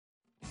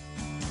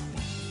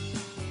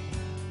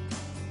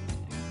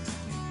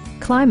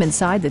climb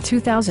inside the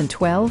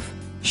 2012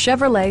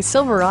 Chevrolet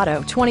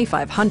Silverado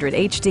 2500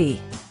 HD.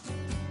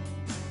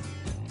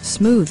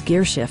 Smooth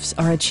gear shifts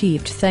are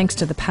achieved thanks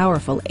to the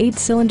powerful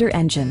 8-cylinder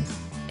engine.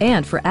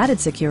 And for added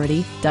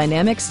security,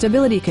 dynamic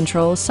stability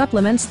control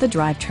supplements the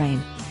drivetrain.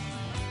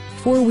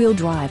 Four-wheel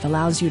drive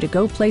allows you to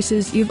go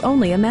places you've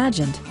only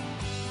imagined.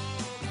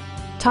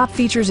 Top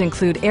features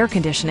include air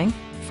conditioning,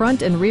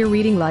 front and rear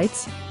reading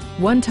lights,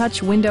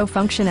 one-touch window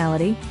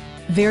functionality,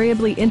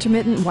 variably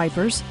intermittent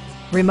wipers,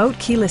 remote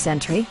keyless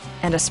entry,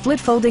 and a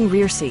split-folding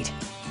rear seat.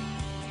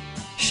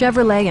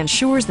 Chevrolet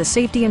ensures the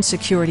safety and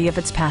security of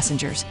its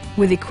passengers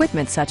with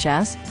equipment such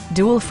as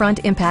dual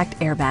front impact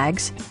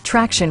airbags,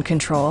 traction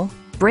control,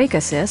 brake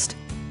assist,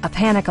 a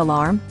panic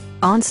alarm,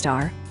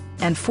 OnStar,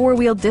 and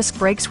four-wheel disc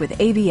brakes with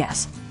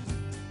ABS.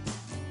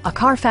 A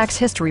Carfax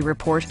history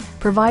report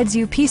provides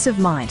you peace of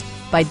mind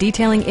by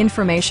detailing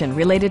information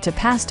related to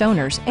past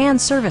owners and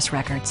service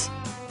records.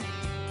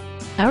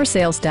 Our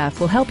sales staff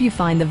will help you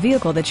find the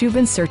vehicle that you've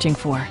been searching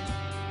for.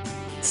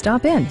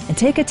 Stop in and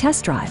take a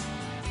test drive.